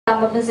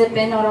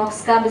carbamazepine or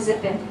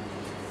oxcarbazepine.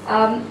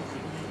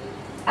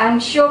 I'm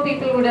sure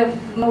people would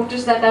have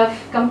noticed that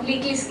I've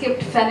completely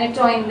skipped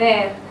phenytoin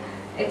there.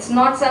 It's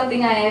not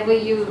something I ever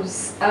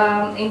use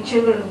in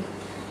children.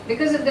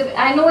 Because of the,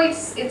 I know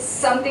it's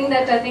something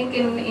that I think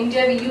in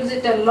India we use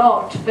it a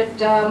lot,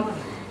 but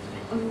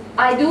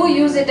I do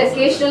use it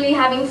occasionally,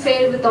 having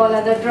failed with all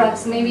other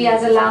drugs, maybe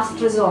as a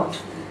last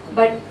resort.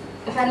 But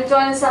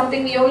phenytoin is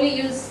something we only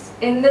use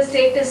in the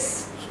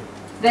status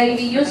where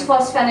we use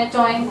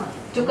fosphenytoin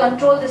to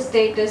control the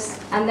status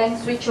and then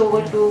switch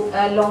over to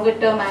a longer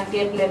term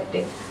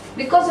anti-epileptic.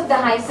 Because of the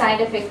high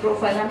side effect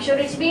profile, I'm sure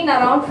it's been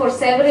around for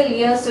several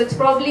years, so it's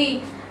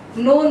probably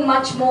known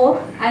much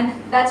more, and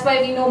that's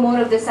why we know more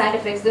of the side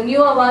effects. The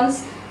newer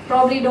ones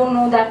probably don't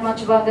know that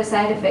much about the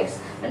side effects.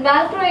 And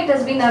valproate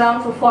has been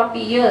around for 40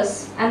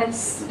 years, and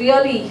it's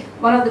really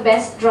one of the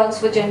best drugs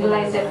for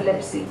generalized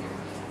epilepsy.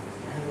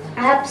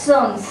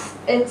 Absence,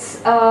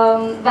 it's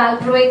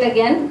valproate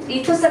again.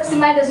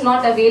 Ethosuximide is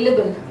not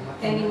available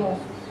anymore.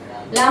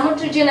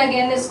 Lamotrigine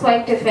again is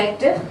quite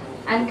effective,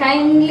 and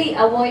kindly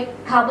avoid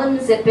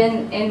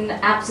carbamazepine in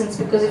absence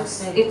because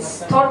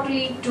it's thought to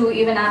lead to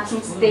even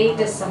absence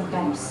status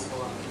sometimes.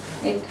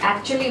 It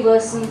actually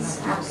worsens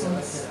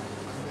absence.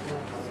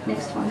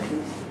 Next one,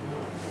 please.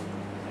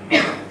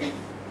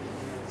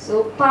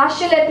 So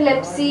partial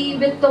epilepsy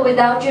with or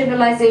without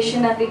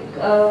generalization, I think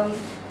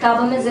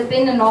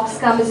carbamazepine and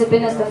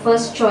oxcarbazepine is the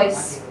first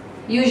choice,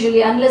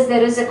 usually, unless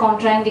there is a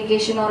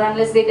contraindication or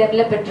unless they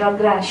develop a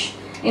drug rash,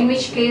 in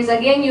which case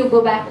again you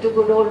go back to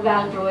good old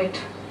valproate.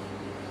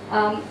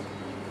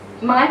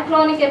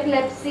 Myoclonic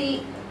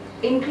epilepsy,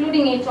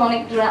 including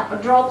atonic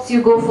drops,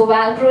 you go for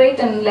valproate,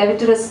 and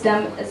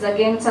levetiracetam is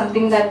again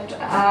something that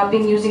I've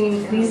been using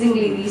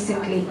increasingly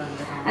recently.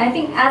 I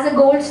think as a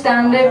gold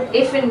standard,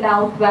 if in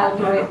doubt,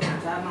 valproate.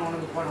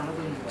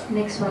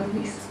 Next one,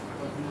 please.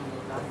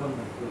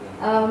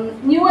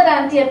 Newer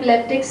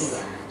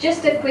anti-epileptics,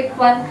 just a quick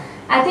one.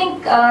 I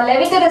think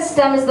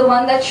levetiracetam is the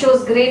one that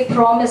shows great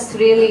promise,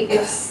 really.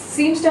 It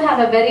seems to have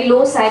a very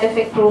low side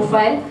effect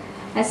profile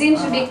and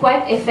seems to be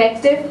quite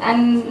effective,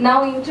 and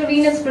now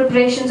intravenous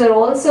preparations are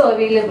also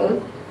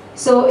available.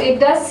 So it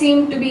does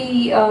seem to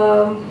be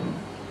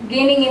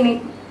gaining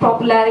in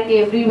popularity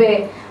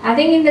everywhere. I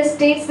think in the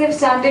States they've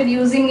started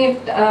using it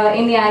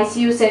in the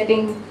ICU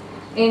setting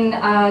in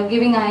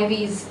giving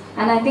IVs.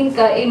 And I think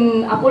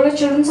in Apollo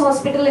Children's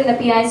Hospital in the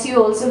PICU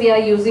also we are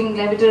using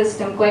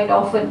levetiracetam quite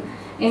often.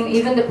 In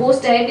even the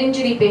post-head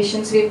injury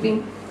patients we've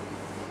been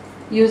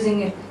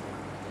using it.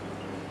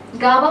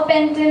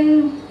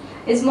 Gabapentin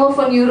is more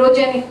for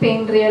neurogenic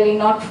pain really,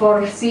 not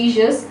for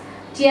seizures.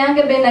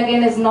 Tiangabin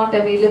again is not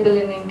available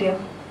in India.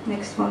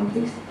 Next one,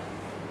 please.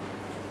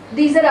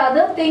 These are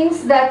other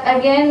things that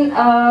again,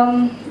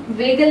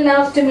 vagal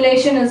nerve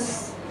stimulation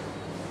is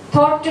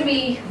thought to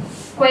be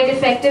quite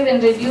effective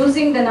in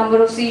reducing the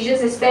number of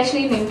seizures,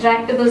 especially in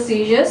intractable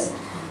seizures.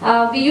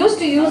 We used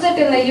to use it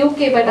in the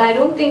UK, but I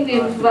don't think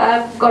we've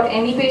got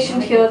any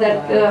patient here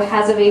that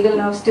has a vagal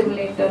nerve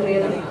stimulator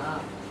really.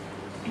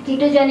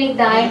 Ketogenic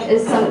diet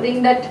is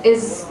something that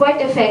is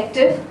quite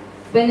effective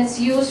when it's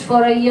used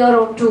for a year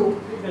or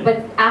two,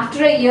 but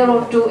after a year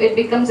or two it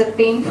becomes a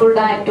painful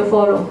diet to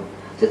follow.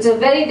 So it's a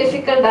very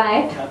difficult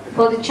diet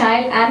for the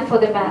child and for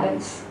the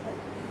parents,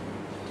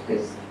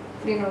 because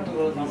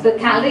the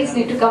calories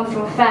need to come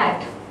from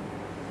fat.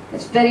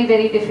 It's very,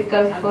 very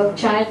difficult for the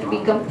child to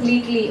be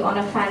completely on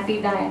a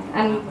fatty diet,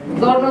 and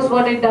God knows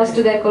what it does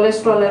to their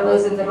cholesterol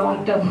levels in the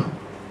long term.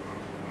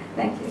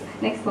 Thank you.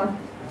 Next one.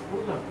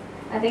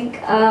 I think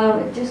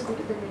just go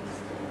to the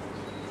next.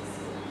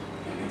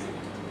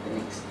 The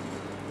next.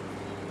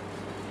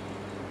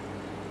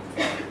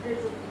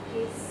 There's a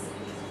case.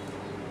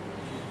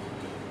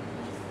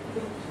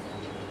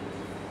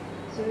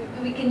 So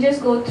we can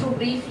just go through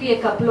briefly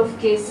a couple of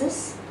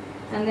cases,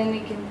 and then we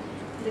can.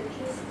 The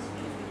cases.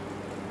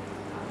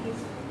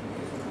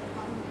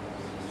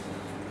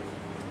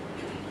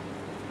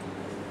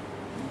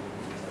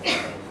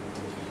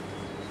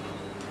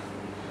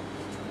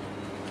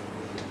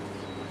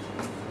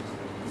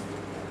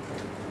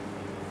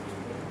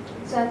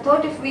 So I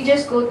thought if we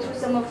just go through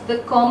some of the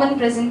common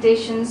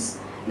presentations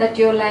that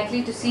you're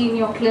likely to see in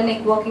your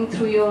clinic walking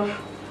through your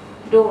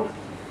door.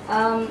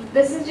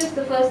 This is just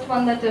the first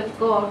one that I've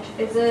got.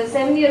 It's a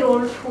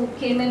 7-year-old who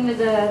came in with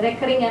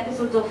recurring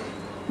episodes of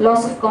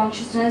loss of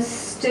consciousness,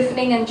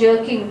 stiffening and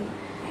jerking,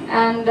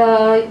 and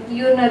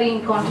urinary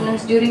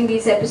incontinence during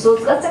these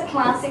episodes. That's a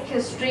classic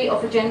history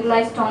of a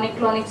generalized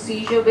tonic-clonic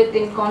seizure with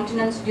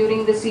incontinence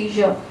during the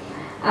seizure.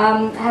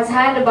 Has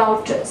had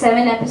about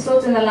 7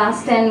 episodes in the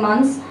last 10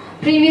 months.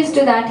 Previous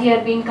to that, he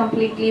had been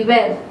completely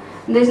well.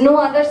 There's no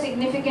other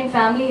significant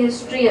family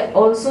history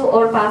also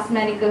or past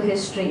medical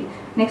history.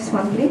 Next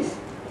one, please.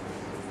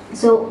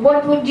 So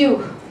what would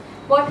you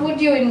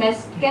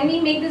invest? Can we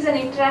make this an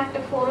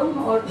interactive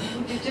forum, or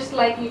would you just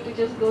like me to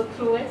just go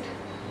through it?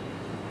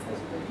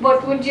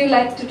 What would you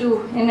like to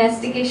do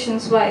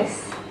investigations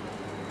wise?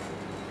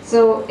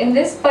 So in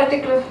this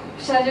particular,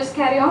 shall I just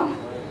carry on?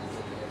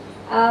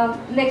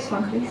 Next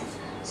one, please.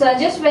 So I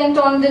just went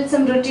on, did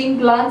some routine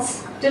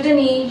bloods, did an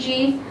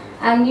EEG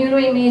and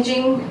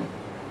neuroimaging.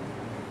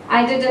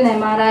 I did an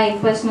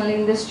MRI personally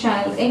in this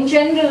child. In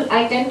general,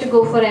 I tend to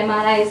go for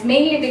MRIs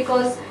mainly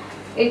because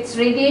it's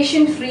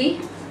radiation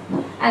free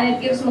and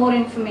it gives more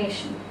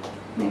information.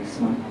 Next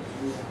one.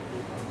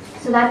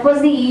 So that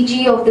was the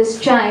EEG of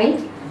this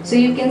child. So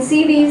you can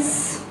see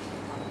these.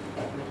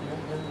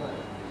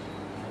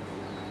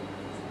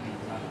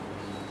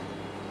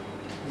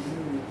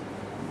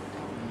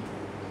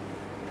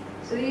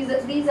 So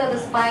these are the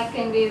spike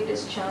and wave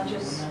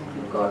discharges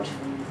you got,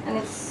 and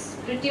it's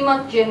pretty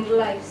much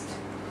generalized.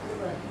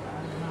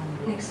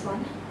 Next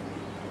one.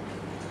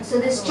 So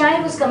this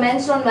child was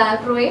commenced on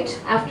valproate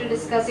after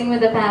discussing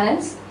with the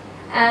parents,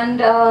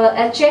 and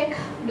a check,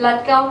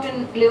 blood count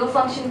and liver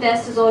function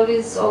test is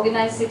always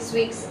organized 6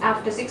 weeks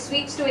after, 6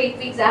 weeks to 8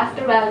 weeks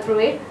after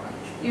valproate.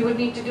 You would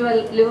need to do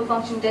a liver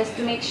function test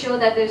to make sure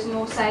that there is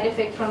no side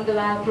effect from the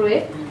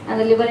valproate and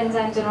the liver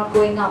enzymes are not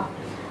going up.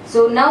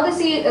 So now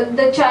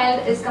the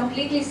child is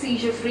completely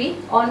seizure free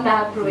on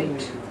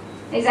valproate.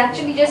 He's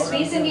actually just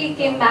recently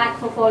came back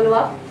for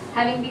follow-up,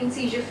 having been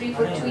seizure free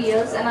for 2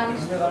 years, and I'm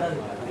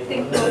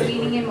thinking of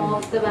weaning him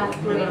off the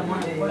valproate.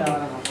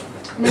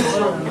 Next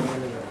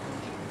one.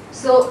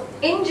 So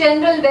in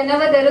general,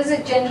 whenever there is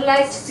a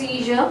generalized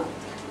seizure,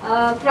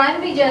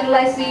 primary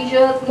generalized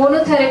seizure,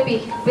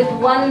 monotherapy with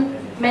one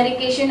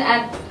medication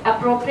at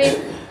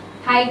appropriate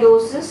high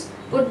doses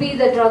would be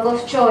the drug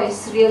of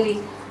choice,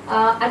 really.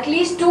 At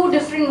least 2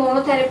 different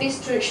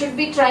monotherapies should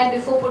be tried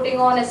before putting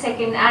on a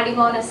second, adding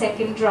on a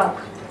second drug.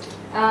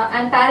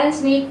 And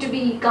parents need to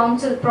be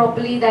counseled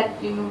properly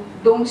that,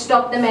 don't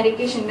stop the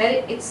medication.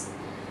 It's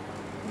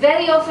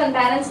very often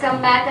parents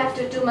come back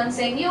after 2 months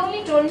saying, you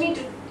only told me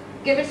to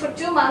give it for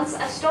 2 months.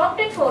 I stopped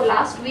it for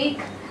last week.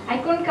 I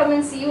couldn't come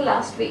and see you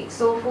last week.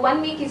 So for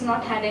 1 week he's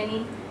not had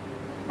any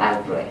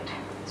valproate.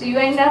 So you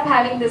end up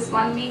having this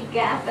 1 week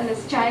gap and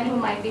this child who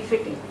might be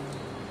fitting.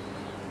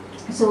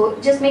 So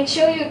just make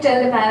sure you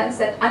tell the parents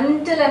that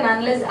until and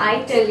unless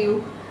I tell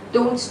you,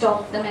 don't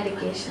stop the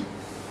medication.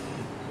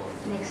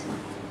 Next one.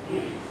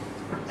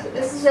 So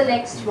this is the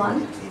next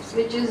one,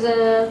 which is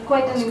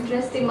quite an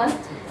interesting one.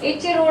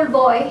 8-year-old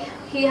boy,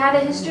 he had a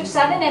history of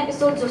sudden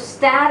episodes of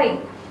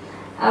staring.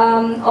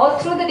 All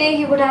through the day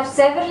he would have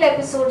several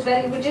episodes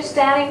where he would just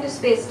stare into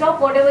space,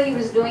 stop whatever he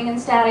was doing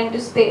and stare into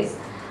space.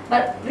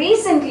 But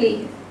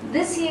recently,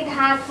 this he had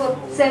had for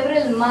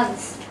several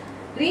months.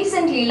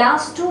 Recently,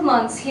 last 2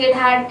 months, he had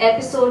had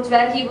episodes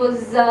where he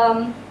was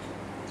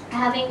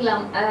having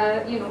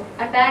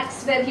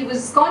attacks where he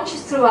was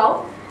conscious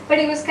throughout, but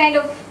he was kind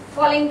of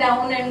falling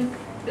down and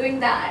doing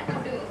that,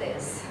 doing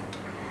this.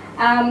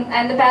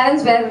 And the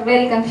parents were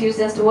very confused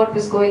as to what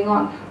was going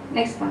on.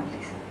 Next one,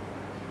 please.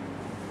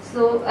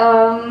 So,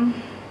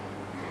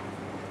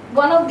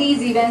 one of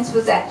these events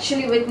was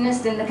actually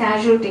witnessed in the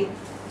casualty,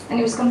 and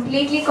he was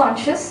completely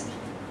conscious.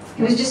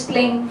 He was just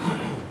playing,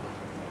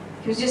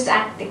 he was just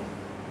acting.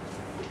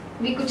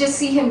 We could just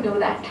see him do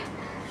that.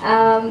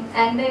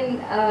 And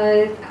then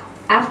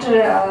after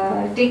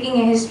taking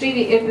a history,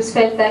 it was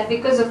felt that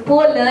because of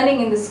poor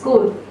learning in the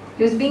school,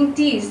 he was being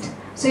teased.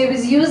 So he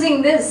was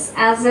using this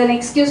as an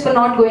excuse for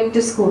not going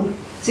to school.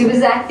 So he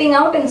was acting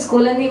out in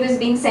school and he was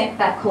being sent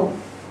back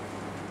home.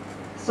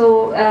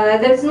 So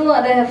there's no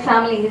other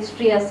family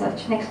history as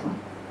such. Next one.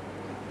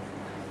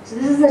 So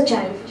this is the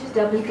child. If you just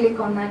double click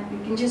on that, we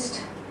can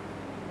just...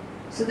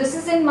 So this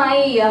is in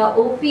my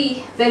OP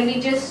where we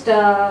just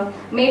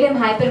made him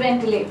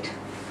hyperventilate.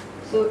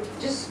 So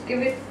just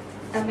give it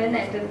a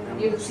minute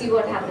and you'll see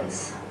what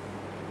happens.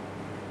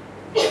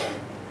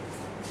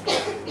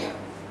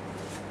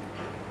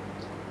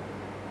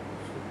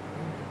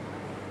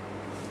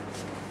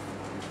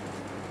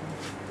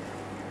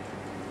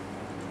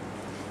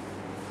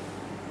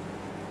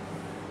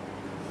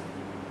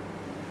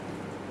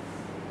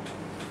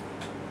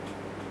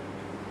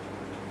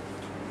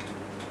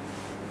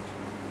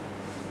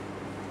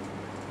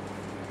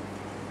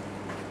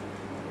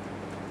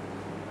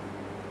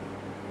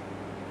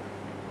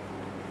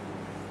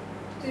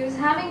 So he's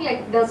having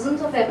like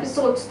dozens of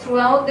episodes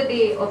throughout the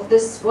day of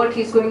this, what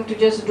he's going to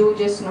just do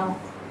just now.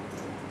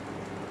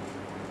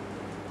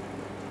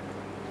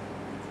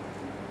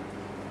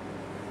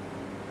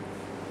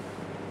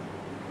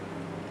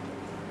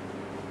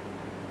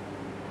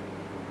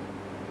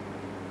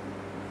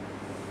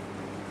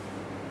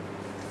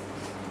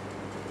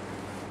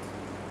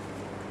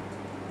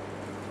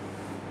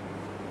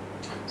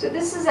 So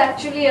this is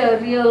actually a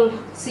real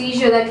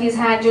seizure that he's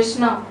had just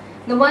now.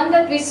 The one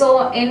that we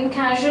saw in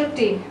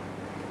casualty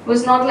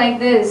was not like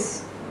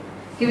this.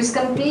 He was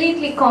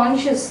completely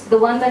conscious, the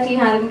one that he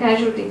had in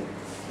casualty.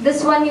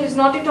 This one, he was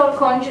not at all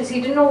conscious.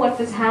 He didn't know what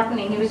was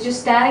happening. He was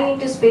just staring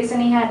into space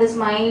and he had this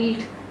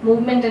mild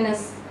movement in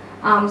his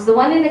arms. The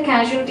one in the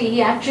casualty,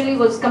 he actually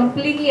was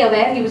completely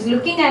aware. He was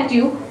looking at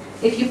you.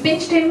 If you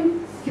pinched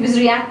him, he was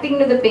reacting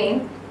to the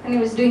pain and he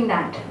was doing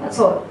that. That's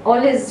all.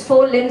 All his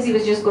 4 limbs, he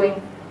was just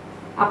going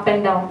up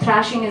and down,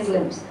 thrashing his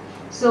limbs.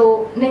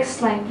 So, next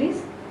slide,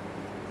 please.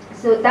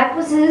 So that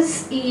was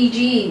his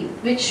EEG,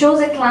 which shows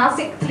a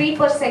classic 3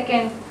 per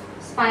second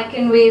spike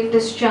in wave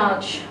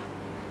discharge.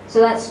 So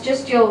that's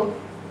just your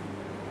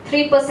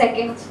 3 per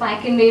second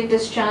spike in wave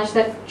discharge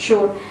that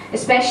showed,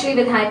 especially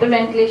with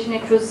hyperventilation,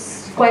 it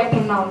was quite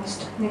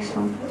pronounced. Next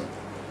one.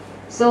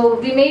 So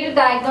we made a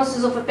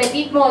diagnosis of a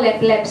petit mal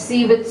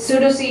epilepsy with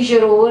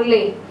pseudo-seizure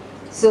overlay.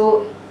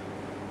 So,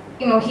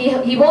 you know,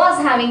 he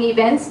was having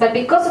events, but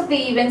because of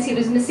the events, he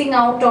was missing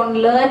out on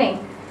learning.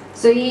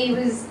 So he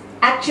was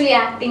actually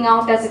acting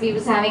out as if he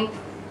was having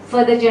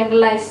further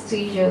generalized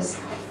seizures.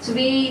 So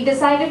we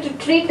decided to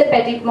treat the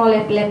petit mal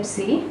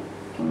epilepsy.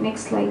 Okay,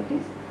 next slide,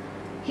 please.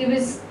 He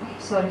was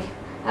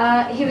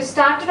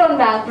started on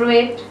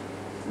valproate,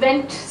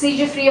 went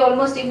seizure-free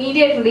almost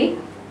immediately,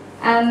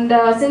 and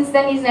since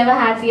then he's never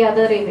had the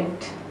other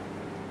event.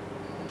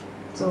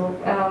 So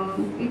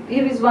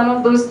he was one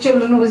of those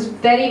children who was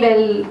very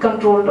well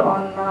controlled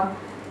on.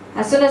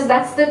 As soon as,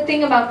 that's the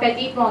thing about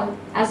petit mal,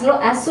 as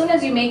soon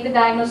as you make the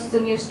diagnosis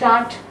and you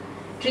start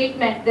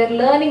treatment, their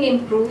learning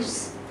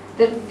improves.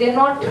 They're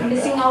not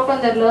missing out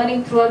on their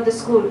learning throughout the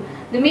school.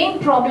 The main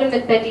problem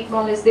with petit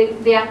mal is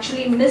they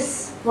actually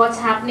miss what's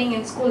happening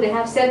in school. They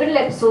have several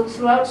episodes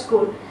throughout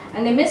school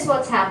and they miss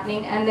what's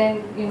happening, and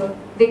then, you know,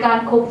 they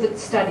can't cope with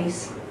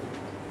studies.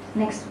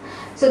 Next.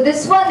 So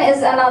this one is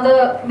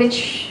another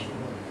which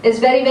is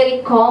very,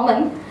 very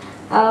common.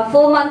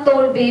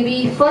 4-month-old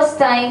baby, first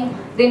time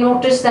they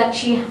noticed that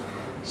she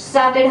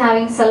started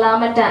having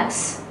salam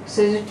attacks.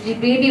 So the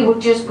baby would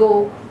just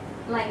go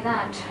like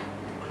that,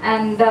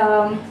 and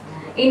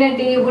in a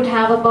day would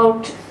have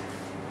about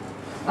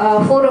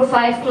 4 or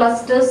 5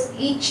 clusters,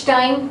 each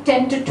time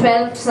 10 to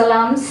 12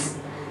 salams,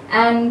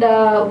 and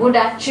would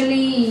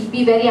actually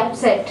be very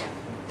upset.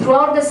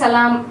 Throughout the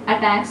salam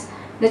attacks,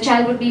 the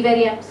child would be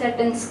very upset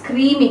and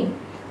screaming.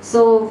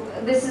 So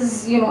this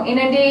is, you know, in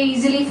a day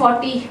easily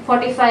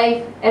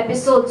 40-45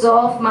 episodes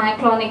of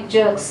myoclonic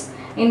jerks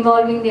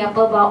involving the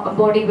upper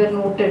body were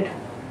noted.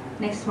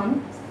 Next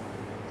one.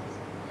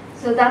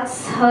 So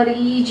that's her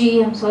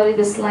EEG. I'm sorry,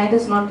 the slide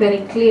is not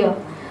very clear.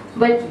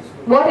 But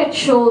what it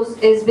shows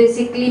is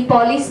basically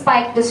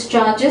polyspike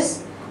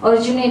discharges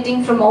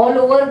originating from all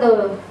over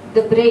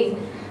the brain,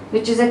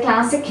 which is a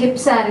classic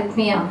hips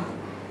arrhythmia.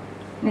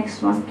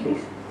 Next one,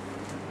 please.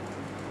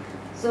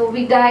 So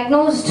we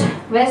diagnosed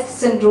West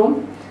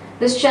syndrome.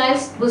 This child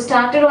was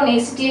started on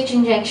ACTH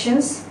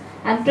injections,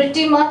 and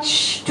pretty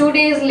much 2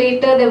 days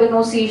later there were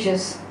no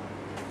seizures.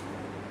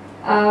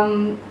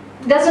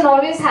 Doesn't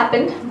always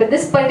happen, but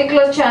this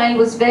particular child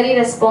was very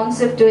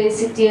responsive to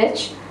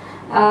ACTH.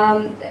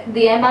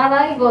 The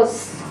MRI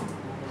was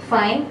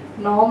fine,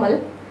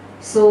 normal,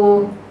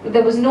 so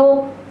there was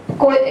no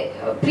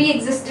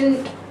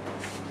pre-existent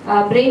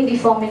brain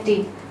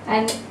deformity,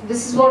 and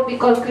this is what we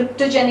call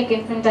cryptogenic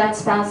infantile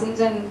spasms,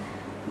 and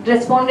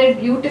responded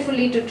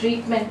beautifully to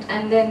treatment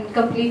and then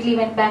completely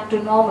went back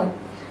to normal,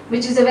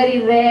 which is a very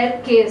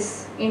rare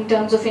case in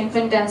terms of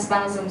infantile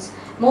spasms.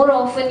 More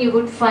often you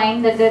would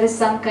find that there is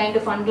some kind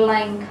of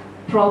underlying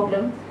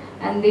problem,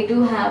 and they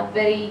do have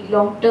very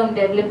long-term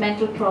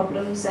developmental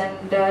problems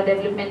and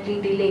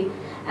developmental delay,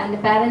 and the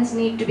parents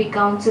need to be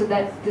counseled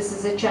that this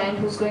is a child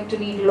who's going to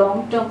need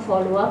long-term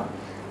follow-up,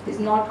 is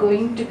not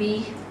going to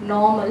be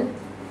normal,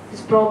 is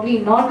probably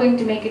not going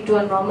to make it to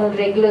a normal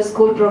regular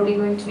school, probably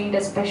going to need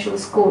a special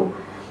school.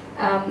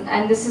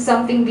 And this is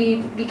something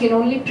we can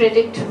only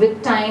predict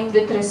with time,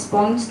 with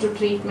response to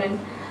treatment,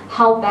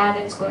 how bad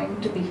it's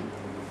going to be.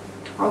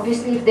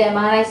 Obviously, if the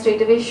MRI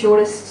straight away showed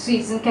a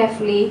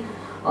schizencephaly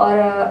or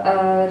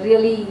a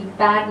really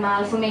bad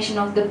malformation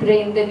of the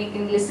brain, then we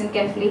can listen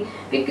carefully.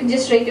 We can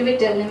just straight away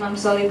tell him, I'm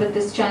sorry, but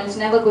this child is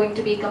never going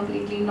to be a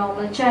completely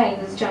normal child.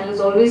 This child is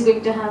always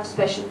going to have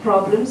special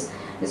problems.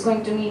 Is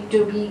going to need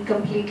to be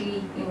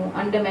completely, you know,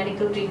 under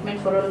medical treatment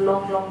for a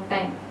long, long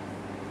time,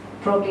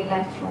 probably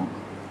lifelong.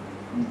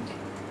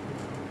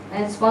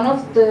 And it's one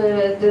of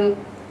the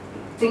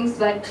things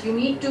that you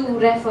need to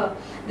refer.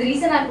 The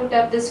reason I put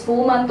up this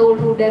 4-month-old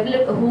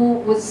who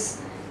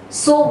was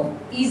so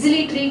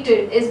easily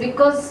treated is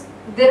because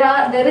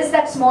there is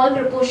that small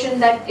proportion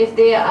that if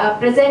they are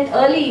present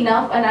early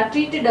enough and are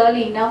treated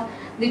early enough,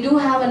 they do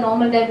have a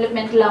normal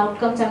developmental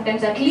outcome,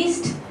 sometimes at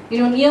least, you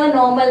know, near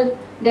normal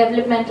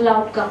developmental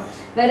outcome.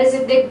 Whereas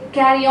if they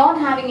carry on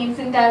having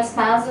infantile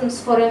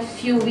spasms for a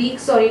few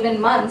weeks or even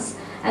months,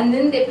 and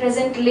then they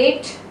present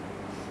late,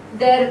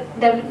 their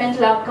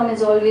developmental outcome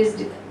is always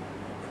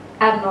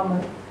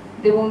abnormal.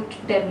 They won't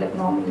develop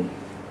normally.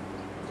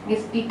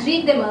 If we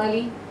treat them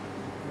early,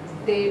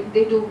 they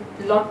do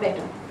a lot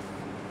better.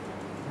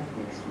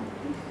 Next one,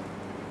 please.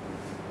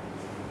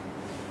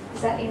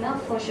 Is that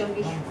enough, or shall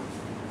we?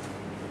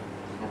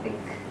 I think,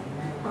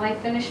 have I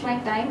finished my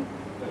time?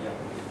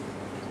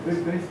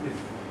 Please.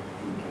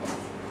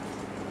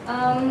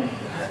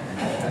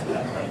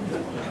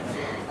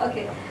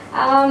 Okay.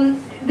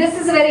 This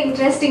is a very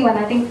interesting one.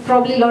 I think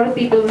probably a lot of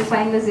people will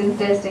find this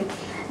interesting.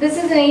 This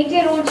is an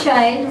 8-year-old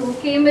child who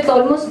came with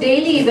almost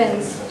daily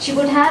events. She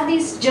would have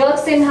these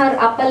jerks in her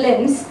upper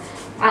limbs,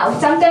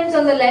 sometimes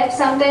on the left,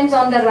 sometimes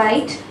on the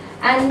right,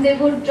 and they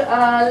would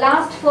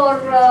last for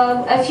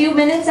a few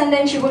minutes and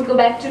then she would go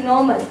back to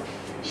normal.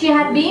 She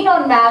had been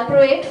on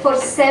valproate for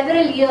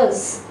several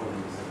years.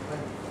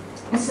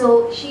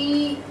 So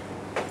she,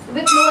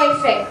 with no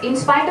effect, in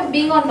spite of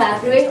being on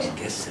valproate,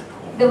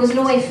 there was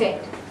no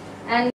effect. And